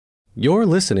You're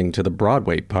listening to the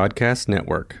Broadway Podcast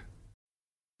Network.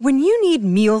 When you need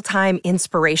mealtime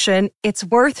inspiration, it's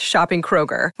worth shopping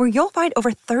Kroger, where you'll find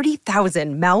over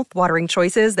 30,000 mouth-watering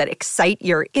choices that excite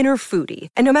your inner foodie.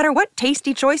 And no matter what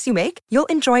tasty choice you make, you'll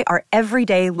enjoy our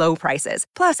everyday low prices,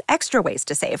 plus extra ways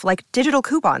to save, like digital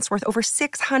coupons worth over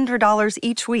 $600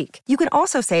 each week. You can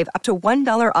also save up to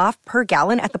 $1 off per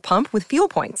gallon at the pump with fuel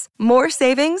points. More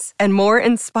savings and more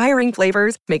inspiring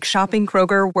flavors make shopping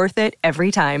Kroger worth it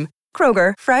every time.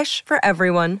 Kroger, fresh for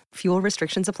everyone. Fuel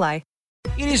restrictions apply.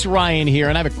 It is Ryan here,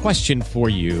 and I have a question for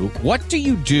you. What do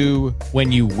you do when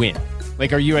you win?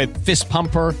 Like, are you a fist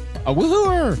pumper, a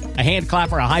woohooer, a hand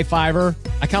clapper, a high fiver?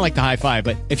 I kind of like the high five,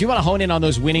 but if you want to hone in on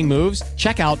those winning moves,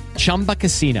 check out Chumba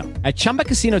Casino. At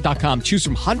ChumbaCasino.com, choose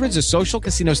from hundreds of social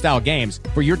casino-style games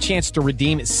for your chance to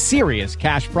redeem serious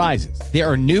cash prizes. There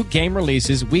are new game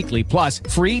releases weekly, plus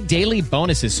free daily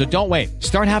bonuses, so don't wait.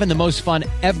 Start having the most fun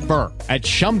ever at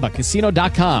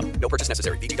ChumbaCasino.com. No purchase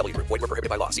necessary. VGW Group. Void where prohibited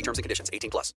by law. See terms and conditions.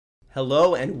 18+.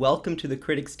 Hello and welcome to the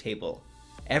Critics Table.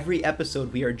 Every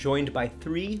episode we are joined by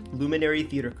three luminary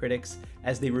theater critics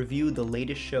as they review the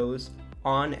latest shows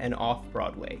on and off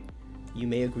Broadway. You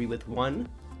may agree with one,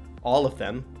 all of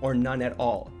them, or none at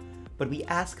all, but we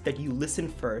ask that you listen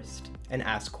first and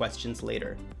ask questions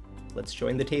later. Let's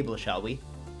join the table, shall we?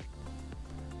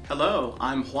 Hello,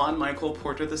 I'm Juan Michael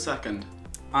Porter II.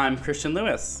 I'm Christian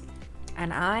Lewis.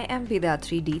 And I am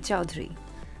Bidatri D. Chaudhary.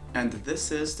 And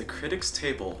this is the Critics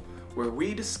Table, where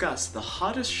we discuss the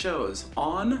hottest shows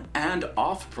on and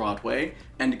off Broadway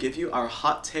and give you our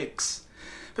hot takes.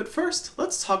 But first,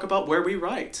 let's talk about where we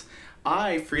write.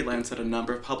 I freelance at a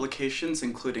number of publications,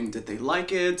 including Did They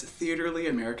Like It, Theaterly,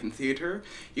 American Theater.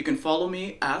 You can follow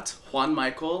me at Juan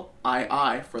Michael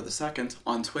II for the second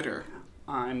on Twitter.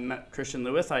 I'm Christian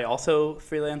Lewis. I also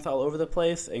freelance all over the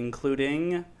place,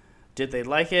 including Did They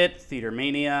Like It, Theater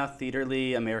Mania,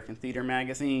 Theaterly, American Theater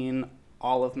Magazine.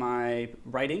 All of my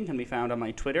writing can be found on my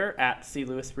Twitter at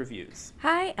CLewisReviews.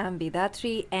 Hi, I'm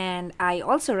Bidatri, and I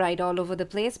also write all over the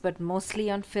place, but mostly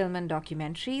on film and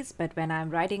documentaries. But when I'm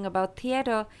writing about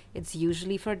theater, it's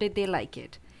usually for Did They Like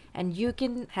It. And you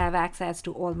can have access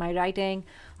to all my writing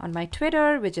on my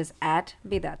Twitter, which is at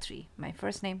Bidatri, my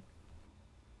first name.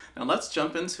 Now let's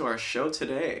jump into our show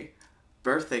today,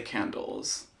 Birthday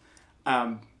Candles.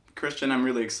 Christian, I'm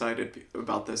really excited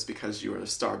about this because you are a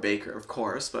star baker, of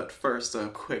course, but first, a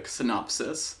quick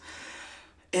synopsis.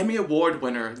 Emmy Award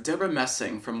winner Deborah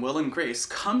Messing from Will and Grace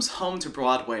comes home to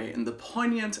Broadway in the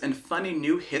poignant and funny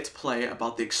new hit play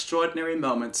about the extraordinary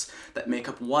moments that make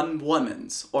up one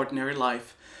woman's ordinary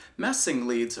life. Messing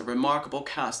leads a remarkable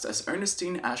cast as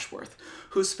Ernestine Ashworth,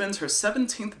 who spends her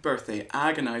 17th birthday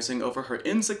agonizing over her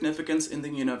insignificance in the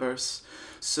universe.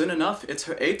 Soon enough, it's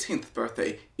her 18th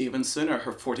birthday, even sooner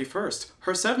her 41st,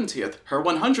 her 70th, her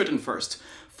 101st.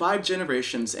 5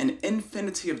 generations, an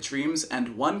infinity of dreams,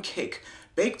 and one cake,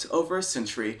 baked over a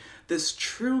century. This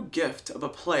true gift of a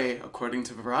play, according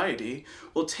to Variety,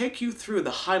 will take you through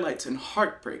the highlights and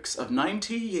heartbreaks of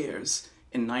 90 years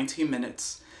in 90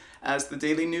 minutes. As the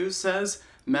Daily News says,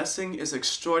 Messing is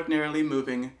extraordinarily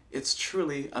moving. It's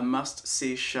truly a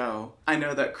must-see show. I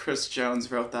know that Chris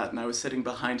Jones wrote that, and I was sitting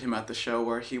behind him at the show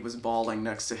where he was bawling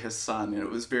next to his son, and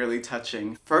it was really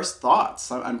touching. First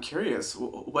thoughts, I'm curious.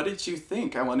 What did you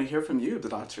think? I want to hear from you,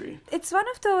 Bidatri. It's one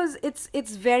of those,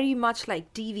 it's very much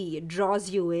like TV. It draws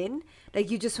you in.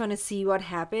 Like, you just want to see what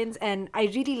happens. And I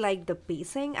really like the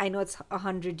pacing. I know it's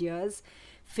 100 years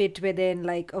fit within,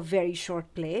 like, a very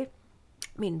short play.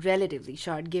 I mean, relatively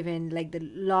short, given like the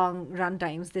long run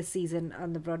times this season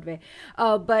on the Broadway.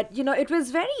 But, you know, it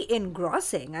was very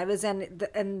engrossing. I was,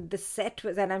 and the set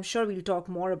was, and I'm sure we'll talk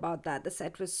more about that. The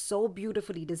set was so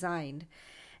beautifully designed.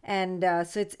 And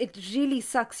so it really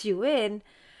sucks you in.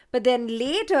 But then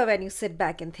later, when you sit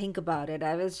back and think about it,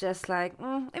 I was just like,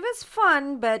 it was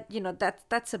fun, but, you know,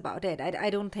 that's about it. I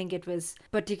don't think it was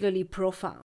particularly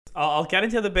profound. I'll get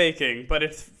into the baking, but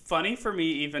it's funny for me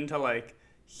even to, like,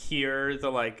 hear the,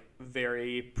 like,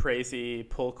 very praisey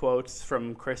pull quotes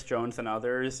from Chris Jones and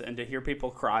others, and to hear people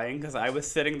crying, because I was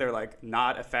sitting there, like,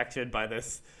 not affected by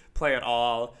this play at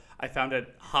all. I found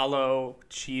it hollow,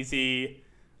 cheesy.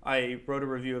 I wrote a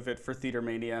review of it for Theater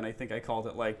Mania, and I think I called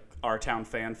it, like, Our Town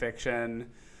fan fiction.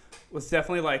 It was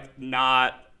definitely, like,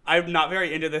 I'm not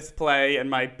very into this play, and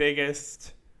my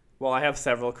biggest, well, I have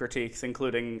several critiques,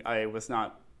 including I was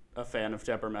not a fan of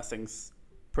Deborah Messing's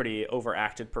pretty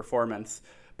overacted performance.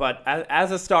 But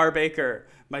as a star baker,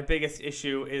 my biggest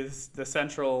issue is the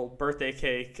central birthday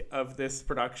cake of this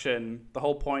production. The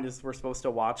whole point is we're supposed to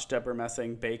watch Deborah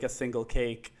Messing bake a single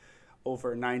cake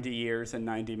over 90 years and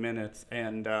 90 minutes.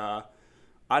 And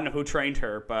I don't know who trained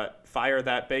her, but fire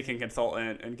that baking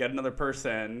consultant and get another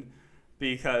person,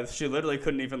 because she literally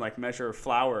couldn't even like measure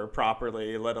flour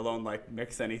properly, let alone like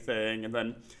mix anything. And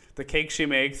then the cake she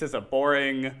makes is a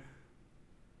boring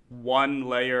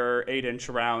 1-layer 8-inch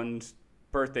round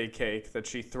birthday cake that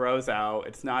she throws out.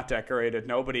 It's not decorated.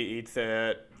 Nobody eats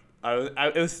it.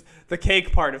 It was the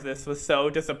cake part of this was so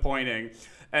disappointing.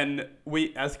 And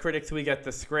we, as critics, we get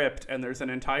the script, and there's an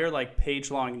entire like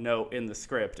page-long note in the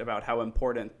script about how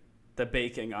important the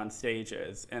baking on stage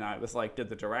is. And I was like, did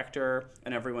the director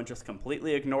and everyone just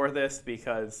completely ignore this?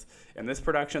 Because in this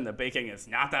production, the baking is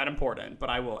not that important. But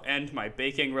I will end my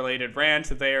baking-related rant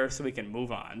there so we can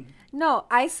move on. No,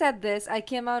 I said this. I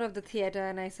came out of the theater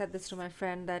and I said this to my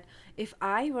friend, that if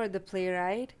I were the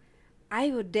playwright, I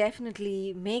would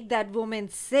definitely make that woman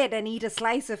sit and eat a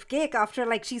slice of cake after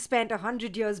like she spent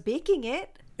 100 years baking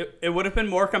it. It would have been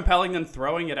more compelling than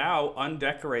throwing it out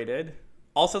undecorated.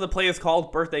 Also, the play is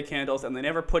called Birthday Candles, and they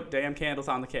never put damn candles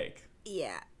on the cake.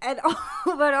 Yeah, and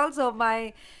but also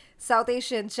my South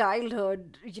Asian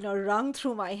childhood, rung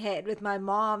through my head with my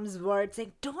mom's words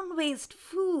saying, "Don't waste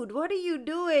food. What are you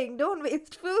doing? Don't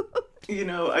waste food."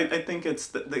 I think it's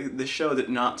the show did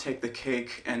not take the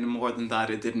cake, and more than that,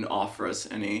 it didn't offer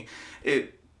us any.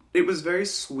 It was very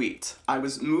sweet. I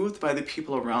was moved by the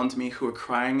people around me who were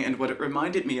crying, and what it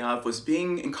reminded me of was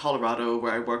being in Colorado,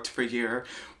 where I worked for a year,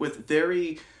 with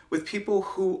people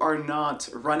who are not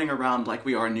running around like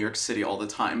we are in New York City all the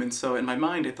time. And so in my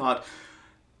mind, I thought,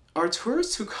 are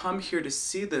tourists who come here to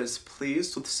see this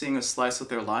pleased with seeing a slice of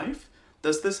their life?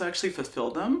 Does this actually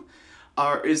fulfill them?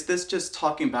 Or is this just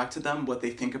talking back to them what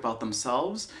they think about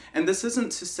themselves? And this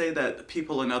isn't to say that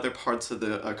people in other parts of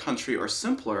the country are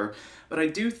simpler, but I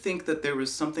do think that there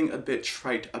was something a bit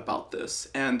trite about this.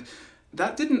 And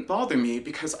that didn't bother me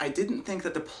because I didn't think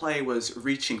that the play was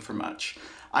reaching for much.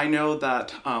 I know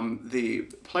that the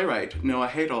playwright, Noah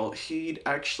Hadel, he'd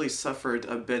actually suffered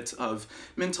a bit of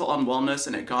mental unwellness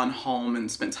and had gone home and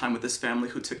spent time with his family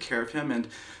who took care of him. And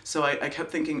so I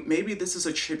kept thinking, maybe this is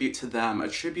a tribute to them, a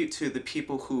tribute to the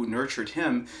people who nurtured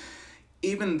him,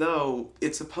 even though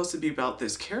it's supposed to be about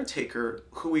this caretaker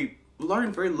who we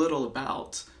learn very little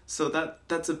about. So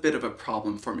that's a bit of a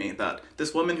problem for me, that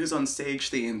this woman who's on stage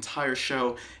the entire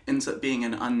show ends up being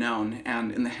an unknown,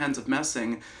 and in the hands of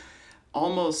Messing,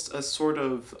 almost a sort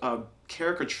of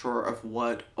caricature of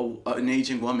what an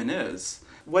aging woman is.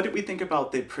 What did we think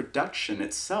about the production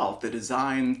itself, the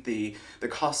design, the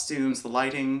costumes, the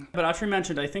lighting? But Audrey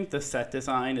mentioned, I think the set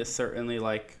design is certainly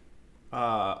like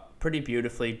pretty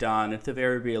beautifully done. It's a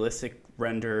very realistic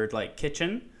rendered like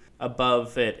kitchen.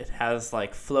 Above it, it has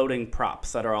like floating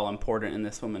props that are all important in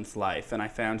this woman's life, and I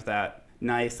found that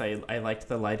nice. I liked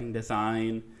the lighting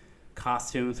design.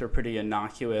 Costumes are pretty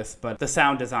innocuous, but the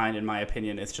sound design, in my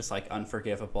opinion, is just like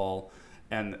unforgivable.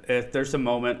 And there's a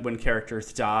moment when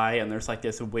characters die and there's like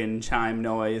this wind chime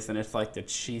noise, and it's like the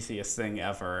cheesiest thing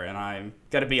ever, and I'm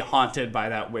gonna be haunted by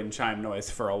that wind chime noise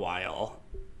for a while.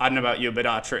 I don't know about you, but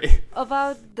Audrey.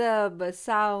 About the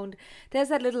sound, there's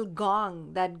that little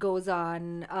gong that goes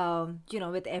on,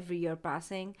 with every year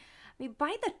passing. I mean,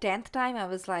 by the 10th time, I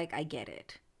was like, I get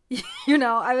it.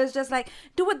 I was just like,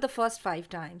 do it the first 5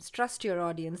 times. Trust your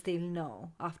audience. They'll know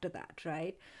after that,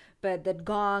 right? But that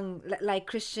gong, like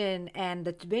Christian and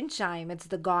the wind chime, it's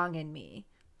the gong in me.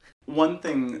 One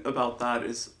thing about that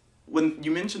is when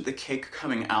you mentioned the cake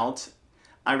coming out,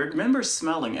 I remember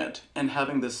smelling it and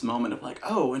having this moment of like,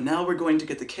 oh, and now we're going to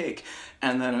get the cake.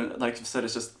 And then, like you said,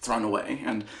 it's just thrown away.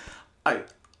 And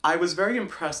I was very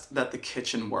impressed that the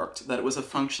kitchen worked, that it was a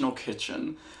functional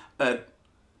kitchen, but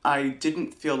I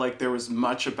didn't feel like there was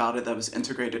much about it that was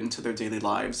integrated into their daily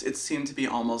lives. It seemed to be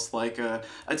almost like a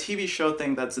TV show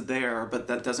thing that's there, but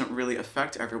that doesn't really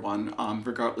affect everyone,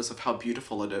 regardless of how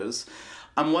beautiful it is.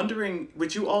 I'm wondering,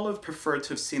 would you all have preferred to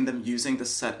have seen them using the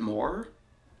set more?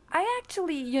 I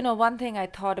actually, one thing I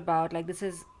thought about, like, this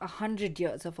is 100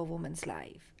 years of a woman's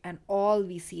life, and all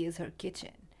we see is her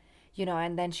kitchen.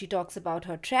 And then she talks about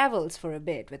her travels for a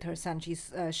bit with her son.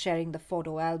 She's sharing the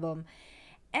photo album.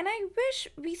 And I wish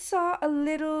we saw a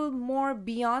little more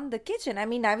beyond the kitchen. I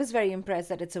mean, I was very impressed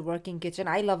that it's a working kitchen.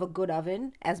 I love a good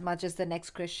oven as much as the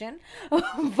next Christian.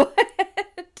 but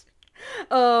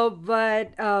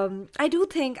I do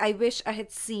think I wish I had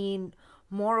seen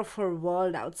more of her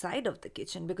world outside of the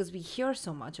kitchen, because we hear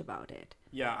so much about it.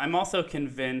 Yeah, I'm also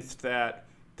convinced that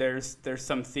there's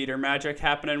some theater magic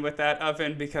happening with that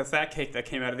oven, because that cake that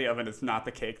came out of the oven is not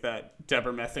the cake that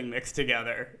Deborah Messing mixed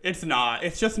together. It's not.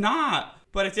 It's just not.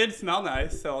 But it did smell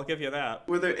nice, so I'll give you that.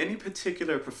 Were there any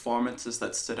particular performances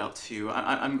that stood out to you?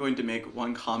 I'm going to make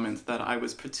one comment that I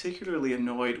was particularly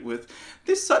annoyed with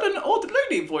the sudden old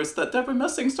lady voice that Deborah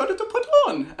Messing started to put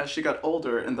on as she got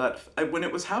older, and that when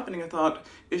it was happening, I thought,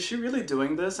 is she really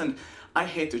doing this? And I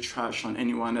hate to trash on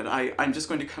anyone, and I'm just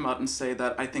going to come out and say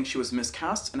that I think she was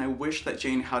miscast, and I wish that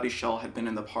Jane Howdy-Shell had been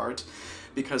in the part,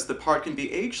 because the part can be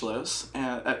ageless,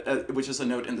 which is a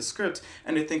note in the script,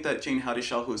 and I think that Jane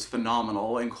Howdy-Shell, who is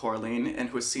phenomenal in Coraline and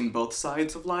who has seen both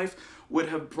sides of life, would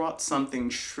have brought something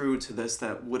true to this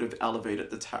that would have elevated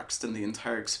the text and the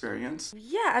entire experience.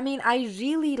 Yeah, I mean, I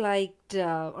really liked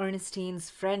Ernestine's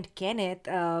friend Kenneth,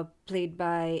 played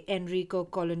by Enrico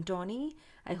Colantoni.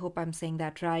 I hope I'm saying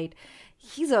that right.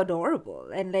 He's adorable.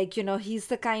 And, like, you know, he's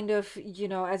the kind of, you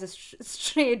know, as a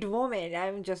straight woman,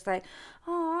 I'm just like,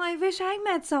 oh, I wish I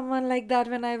met someone like that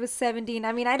when I was 17.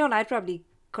 I mean, I'd probably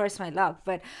curse my luck.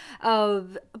 But,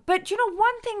 you know,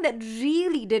 one thing that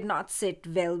really did not sit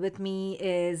well with me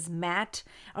is Matt,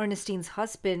 Ernestine's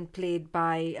husband, played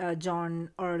by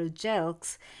John Earl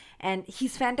Jelks. And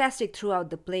he's fantastic throughout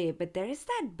the play. But there is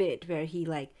that bit where he,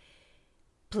 like,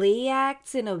 play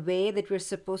acts in a way that we're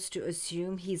supposed to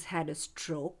assume he's had a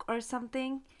stroke or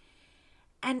something.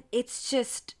 And it's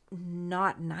just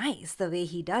not nice the way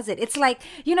he does it. It's like,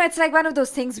 you know, it's like one of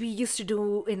those things we used to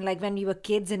do in, like, when we were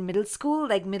kids in middle school,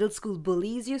 like middle school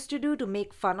bullies used to do to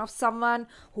make fun of someone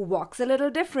who walks a little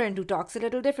different, who talks a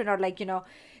little different, or, like, you know,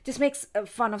 just makes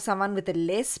fun of someone with a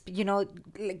lisp, you know,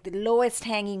 like the lowest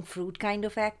hanging fruit kind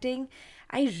of acting.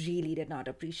 I really did not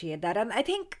appreciate that. And I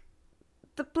think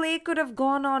the play could have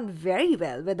gone on very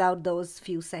well without those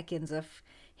few seconds of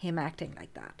him acting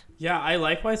like that. Yeah, I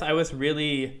was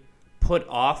really put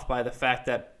off by the fact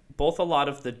that both a lot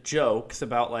of the jokes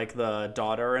about, like, the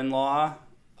daughter-in-law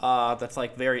that's,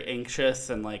 like, very anxious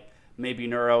and, like, maybe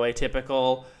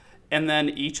neuroatypical, and then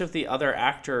each of the other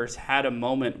actors had a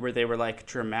moment where they were, like,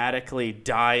 dramatically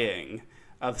dying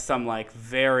of some, like,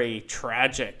 very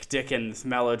tragic Dickens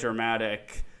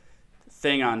melodramatic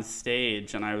thing on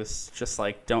stage, and I was just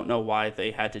like, don't know why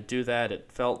they had to do that.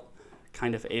 It felt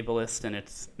kind of ableist in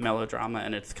its melodrama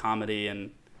and its comedy, and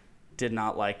did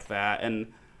not like that.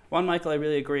 And Juan Michael, I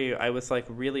really agree. I was, like,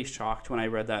 really shocked when I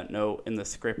read that note in the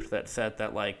script that said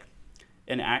that, like,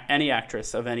 any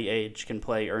actress of any age can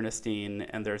play Ernestine,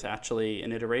 and there's actually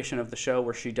an iteration of the show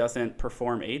where she doesn't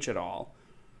perform age at all.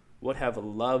 Would have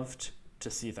loved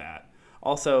to see that.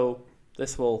 Also,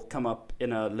 this will come up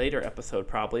in a later episode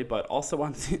probably, but also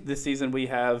on this season we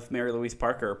have Mary Louise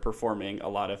Parker performing a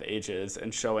lot of ages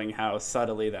and showing how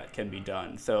subtly that can be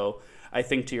done. So I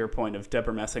think, to your point, of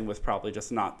Deborah Messing was probably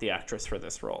just not the actress for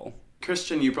this role.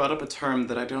 Christian, you brought up a term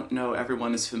that I don't know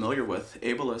everyone is familiar with,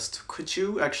 ableist. Could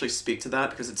you actually speak to that?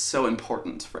 Because it's so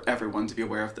important for everyone to be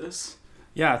aware of this.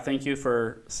 Yeah, thank you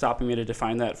for stopping me to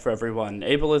define that for everyone.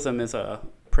 Ableism is a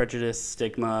prejudice,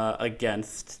 stigma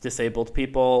against disabled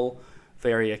people,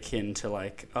 very akin to,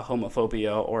 like, a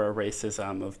homophobia or a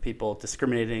racism of people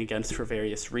discriminating against for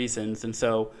various reasons. And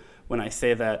so when I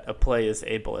say that a play is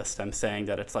ableist, I'm saying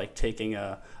that it's like taking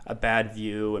a bad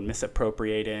view and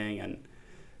misappropriating and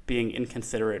being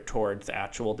inconsiderate towards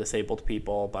actual disabled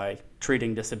people by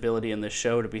treating disability in this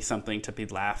show to be something to be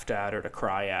laughed at or to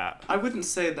cry at. I wouldn't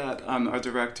say that our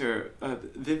director,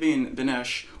 Vivian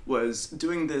Benesh, was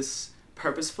doing this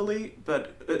purposefully,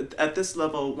 but at this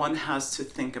level, one has to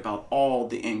think about all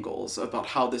the angles about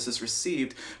how this is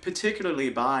received,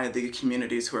 particularly by the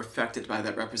communities who are affected by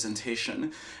that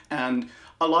representation. And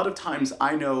a lot of times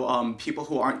I know people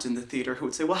who aren't in the theater who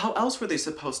would say, well, how else were they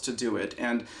supposed to do it?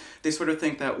 And they sort of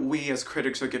think that we as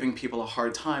critics are giving people a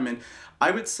hard time. And I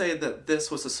would say that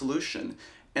this was a solution.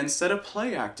 Instead of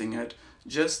play acting it,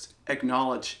 just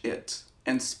acknowledge it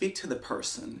and speak to the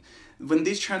person. When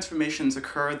these transformations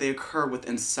occur, they occur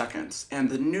within seconds. And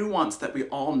the nuance that we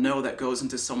all know that goes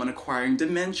into someone acquiring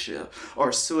dementia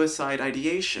or suicide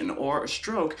ideation or a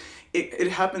stroke,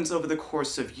 it happens over the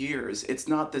course of years. It's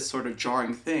not this sort of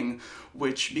jarring thing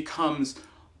which becomes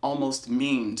almost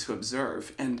mean to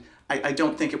observe. And I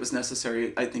don't think it was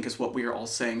necessary, I think is what we are all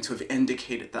saying, to have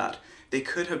indicated that. They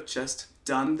could have just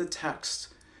done the text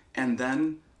and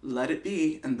then let it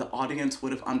be, and the audience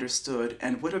would have understood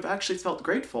and would have actually felt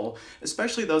grateful,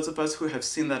 especially those of us who have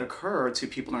seen that occur to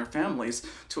people in our families,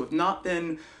 to have not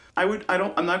been,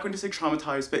 I'm not going to say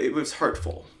traumatized, but it was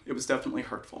hurtful. It was definitely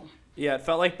hurtful. Yeah, it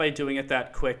felt like by doing it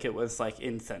that quick, it was, like,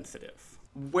 insensitive.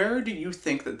 Where do you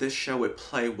think that this show would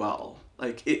play well?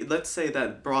 Like, let's say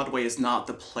that Broadway is not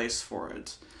the place for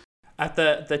it. At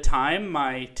the time,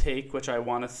 my take, which I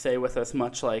want to say with as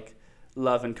much, like,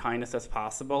 love and kindness as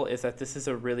possible, is that this is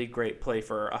a really great play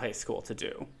for a high school to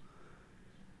do.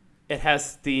 It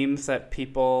has themes that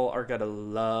people are going to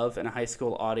love in a high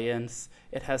school audience.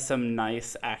 It has some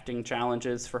nice acting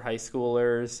challenges for high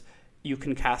schoolers. You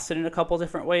can cast it in a couple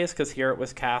different ways, because here it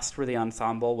was cast where the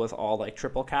ensemble was all like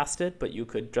triple casted, but you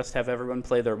could just have everyone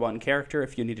play their one character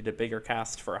if you needed a bigger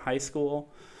cast for a high school.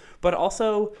 But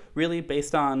also, really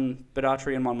based on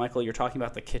Bedatri and Juan Michael, you're talking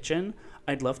about the kitchen.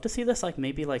 I'd love to see this like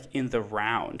maybe like in the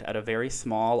Round at a very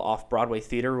small off-Broadway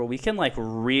theater where we can like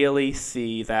really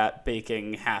see that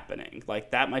baking happening. Like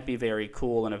that might be very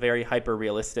cool and a very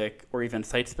hyper-realistic or even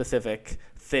site-specific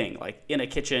thing. Like in a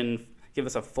kitchen, give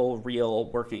us a full,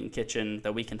 real working kitchen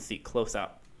that we can see close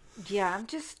up. Yeah,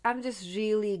 I'm just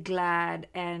really glad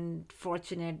and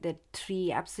fortunate that three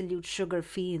absolute sugar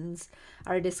fiends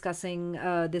are discussing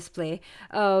this play.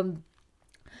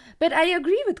 But I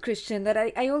agree with Christian that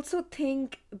I also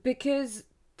think because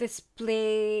this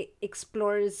play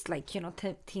explores like, you know,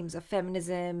 themes of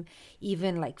feminism,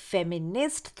 even like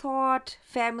feminist thought,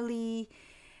 family,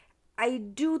 I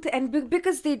do,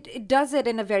 because it does it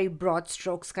in a very broad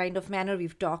strokes kind of manner.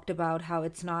 We've talked about how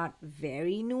it's not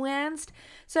very nuanced.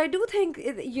 So I do think,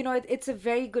 it's a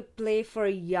very good play for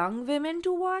young women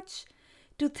to watch,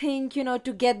 to think,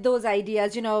 to get those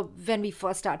ideas, when we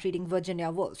first start reading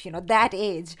Virginia Woolf, that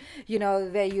age,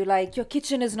 where you like, your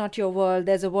kitchen is not your world,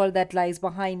 there's a world that lies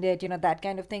behind it, that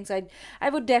kind of thing. So I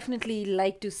would definitely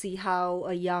like to see how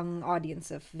a young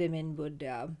audience of women would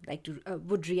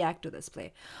would react to this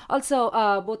play. Also,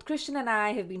 both Christian and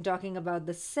I have been talking about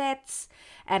the sets,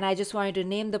 and I just wanted to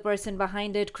name the person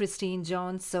behind it, Christine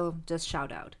Jones, so just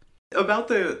shout out. About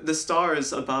the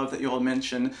stars above that you all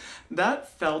mentioned, that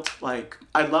felt like,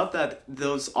 I love that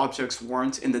those objects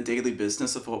weren't in the daily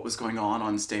business of what was going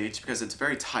on stage, because it's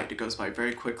very tight, it goes by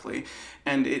very quickly,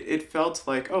 and it felt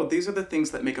like, oh, these are the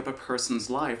things that make up a person's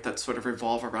life that sort of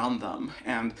revolve around them,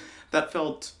 and that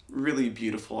felt really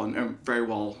beautiful and very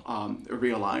well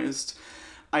realized.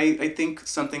 I think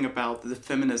something about the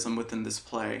feminism within this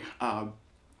play,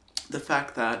 the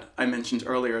fact that I mentioned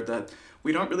earlier that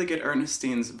we don't really get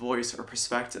Ernestine's voice or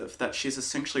perspective, that she's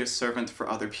essentially a servant for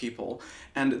other people.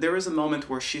 And there is a moment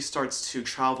where she starts to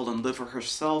travel and live for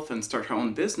herself and start her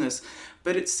own business,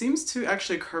 but it seems to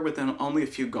actually occur within only a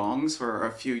few gongs or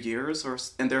a few years,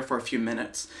 and therefore a few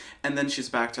minutes. And then she's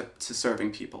back to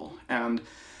serving people. And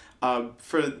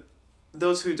for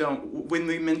those who don't, when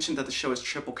we mentioned that the show is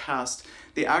triple cast,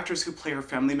 the actors who play her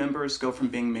family members go from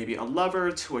being maybe a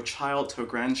lover to a child to a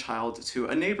grandchild to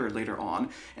a neighbor later on.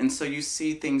 And so you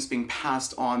see things being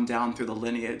passed on down through the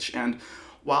lineage. And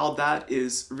while that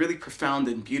is really profound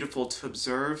and beautiful to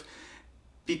observe,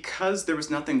 because there was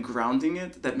nothing grounding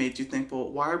it that made you think, well,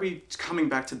 why are we coming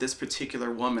back to this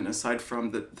particular woman aside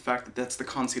from the fact that that's the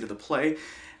conceit of the play?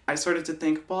 I started to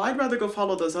think, well, I'd rather go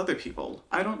follow those other people.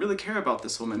 I don't really care about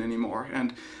this woman anymore.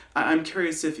 And I'm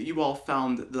curious if you all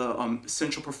found the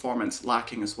central performance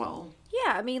lacking as well.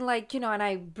 Yeah, I mean, and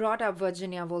I brought up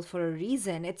Virginia Woolf for a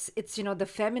reason. It's the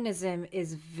feminism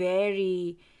is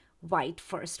very white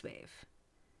first wave.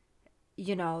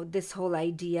 This whole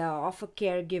idea of a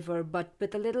caregiver, but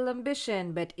with a little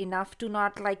ambition, but enough to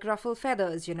not ruffle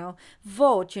feathers,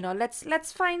 vote,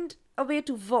 let's find a way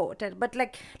to vote, but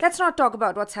let's not talk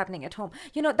about what's happening at home.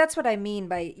 That's what I mean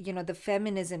by the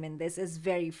feminism in this is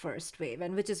very first wave,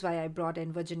 and which is why I brought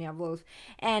in Virginia Woolf,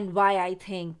 and why I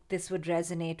think this would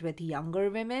resonate with younger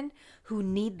women who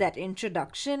need that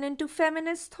introduction into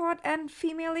feminist thought and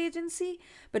female agency.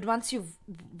 But once you've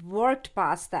worked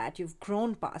past that, you've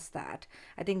grown past that,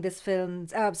 I think this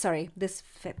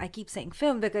I keep saying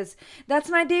film because that's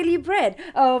my daily bread,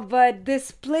 but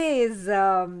this play's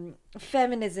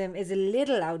feminism is a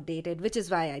little outdated, which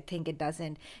is why I think it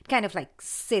kind of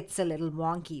sits a little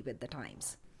wonky with the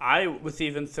times. I was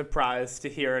even surprised to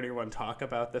hear anyone talk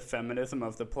about the feminism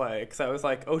of the play, because I was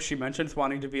like, oh, she mentions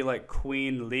wanting to be like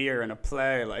Queen Lear in a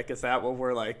play. Is that what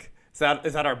we're like? Is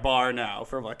that our bar now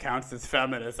for what counts as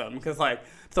feminism? Because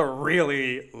it's a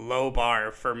really low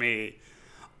bar for me.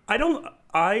 I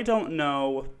don't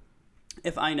know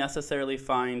if I necessarily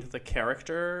find the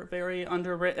character very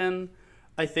underwritten.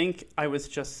 I think I was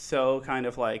just so kind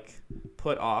of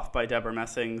put off by Deborah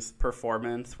Messing's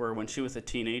performance, where when she was a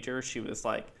teenager, she was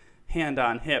hand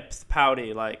on hips,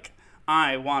 pouty,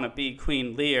 I want to be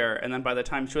Queen Lear. And then by the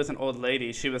time she was an old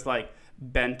lady, she was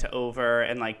bent over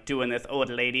and doing this old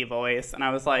lady voice. And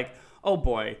I was like, oh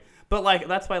boy. But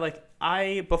that's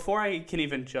why before I can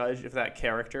even judge if that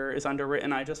character is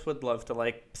underwritten, I just would love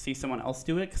to see someone else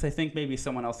do it, because I think maybe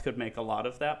someone else could make a lot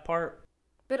of that part.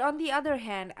 But on the other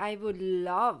hand, I would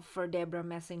love for Deborah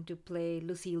Messing to play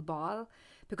Lucille Ball,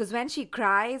 Because when she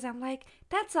cries, I'm like,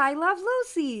 that's I Love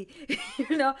Lucy.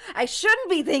 I shouldn't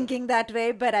be thinking that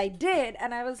way, but I did.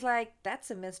 And I was like, that's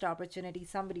a missed opportunity.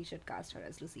 Somebody should cast her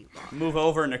as Lucy Ball. Move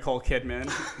over, Nicole Kidman.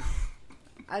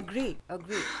 Agreed.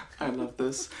 I love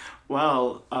this.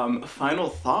 Well, final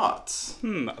thoughts.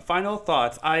 Final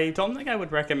thoughts. I don't think I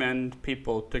would recommend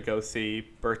people to go see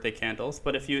Birthday Candles,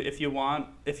 but if you're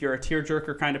a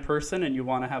tearjerker kind of person and you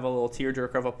want to have a little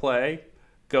tearjerker of a play,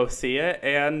 go see it.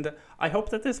 And I hope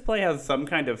that this play has some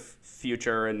kind of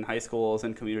future in high schools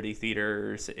and community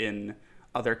theaters, in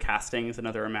other castings and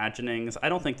other imaginings. I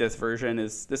don't think this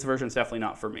version's definitely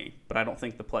not for me, but I don't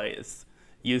think the play is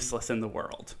useless in the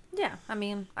world. Yeah, I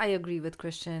mean, I agree with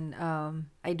Christian.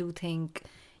 I do think,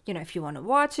 if you want to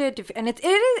watch it,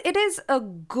 it is a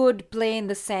good play in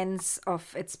the sense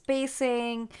of its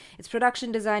pacing, its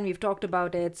production design. We've talked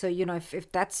about it. So,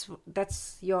 if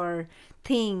that's your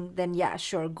thing, then yeah,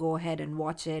 sure, go ahead and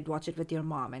watch it. Watch it with your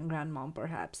mom and grandmom,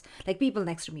 perhaps. Like, people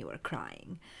next to me were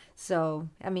crying. So,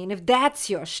 I mean, if that's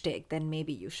your shtick, then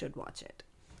maybe you should watch it.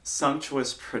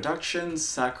 Sumptuous production,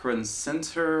 saccharine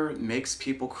center, makes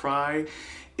people cry.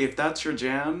 If that's your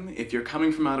jam, if you're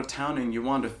coming from out of town and you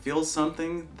want to feel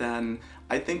something, then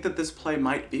I think that this play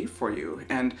might be for you.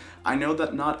 And I know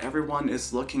that not everyone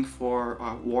is looking for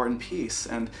War and Peace,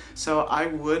 and so I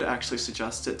would actually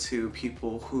suggest it to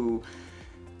people who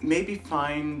maybe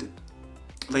find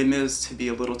Les Mis to be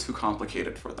a little too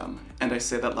complicated for them, and I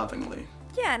say that lovingly.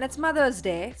 Yeah, and it's Mother's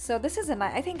Day, so this is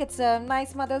I think it's a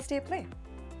nice Mother's Day play.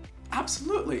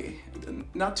 Absolutely.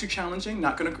 Not too challenging,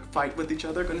 not going to fight with each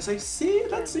other, going to say, see,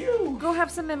 that's you. Go have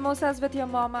some mimosas with your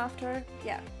mom after.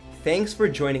 Yeah. Thanks for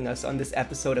joining us on this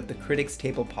episode of the Critics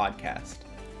Table podcast.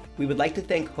 We would like to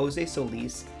thank Jose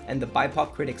Solis and the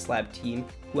BIPOC Critics Lab team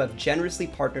who have generously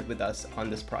partnered with us on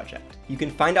this project. You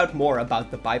can find out more about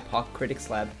the BIPOC Critics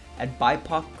Lab at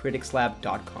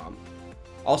BIPOCcriticslab.com.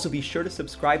 Also, be sure to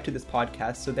subscribe to this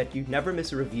podcast so that you never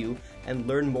miss a review and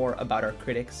learn more about our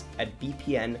critics at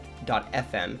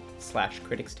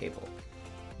bpn.fm/criticstable.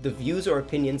 The views or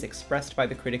opinions expressed by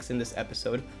the critics in this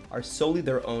episode are solely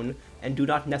their own and do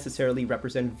not necessarily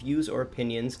represent views or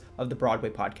opinions of the Broadway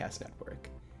Podcast Network.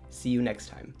 See you next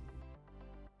time.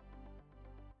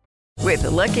 With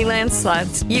the Lucky Land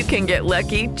Slots, you can get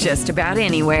lucky just about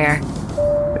anywhere.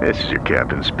 This is your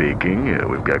captain speaking.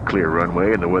 We've got clear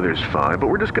runway and the weather's fine, but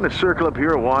we're just going to circle up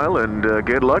here a while and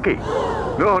get lucky.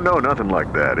 No, nothing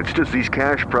like that. It's just these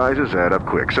cash prizes add up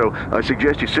quick. So I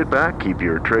suggest you sit back, keep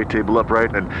your tray table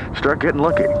upright, and start getting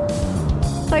lucky.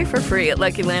 Play for free at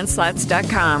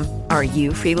LuckyLandSlots.com. Are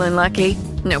you feeling lucky?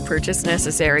 No purchase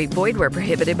necessary. Void where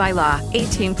prohibited by law.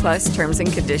 18+ terms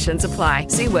and conditions apply.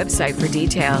 See website for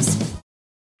details.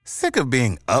 Sick of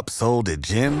being upsold at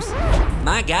gyms?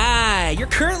 My guy, you're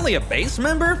currently a base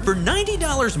member. For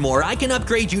 $90 more, I can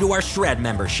upgrade you to our Shred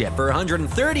membership. For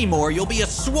 $130 more, you'll be a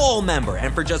Swole member.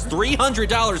 And for just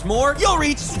 $300 more, you'll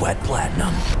reach Sweat Platinum.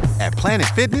 At Planet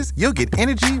Fitness, you'll get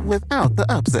energy without the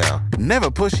upsell.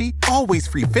 Never pushy, always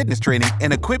free fitness training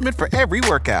and equipment for every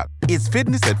workout. It's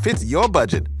fitness that fits your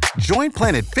budget. Join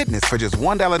Planet Fitness for just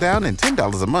 $1 down and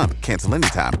 $10 a month. Cancel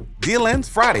anytime. Deal ends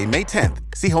Friday, May 10th.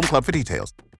 See Home Club for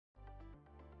details.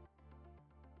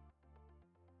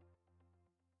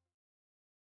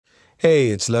 Hey,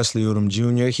 it's Leslie Odom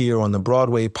Jr. here on the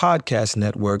Broadway Podcast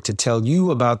Network to tell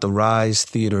you about the Rise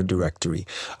Theater Directory,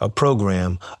 a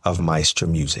program of Maestro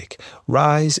Music.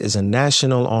 Rise is a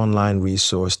national online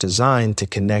resource designed to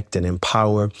connect and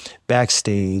empower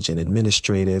backstage and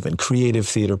administrative and creative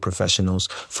theater professionals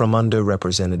from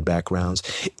underrepresented backgrounds.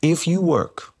 If you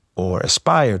work or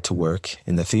aspire to work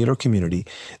in the theater community,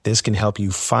 this can help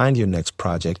you find your next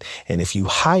project. And if you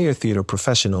hire theater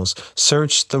professionals,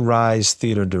 search the Rise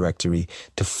Theater Directory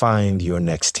to find your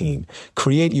next team.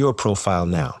 Create your profile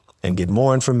now and get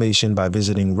more information by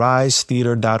visiting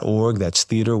risetheater.org. That's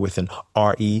theater with an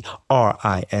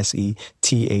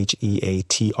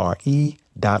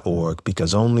RISETHEATRE.org,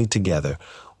 because only together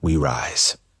we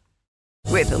rise.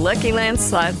 With the Lucky Land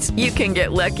Slots, you can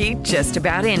get lucky just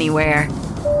about anywhere.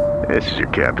 This is your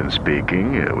captain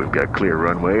speaking. We've got clear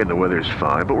runway and the weather's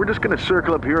fine, but we're just going to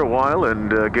circle up here a while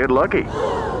and get lucky.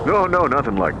 No,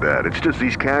 nothing like that. It's just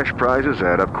these cash prizes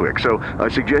add up quick. So I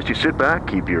suggest you sit back,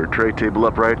 keep your tray table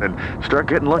upright, and start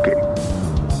getting lucky.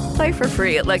 Play for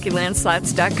free at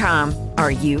LuckyLandSlots.com.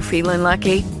 Are you feeling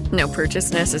lucky? No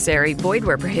purchase necessary. Void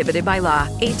where prohibited by law.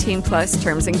 18+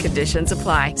 terms and conditions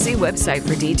apply. See website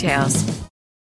for details.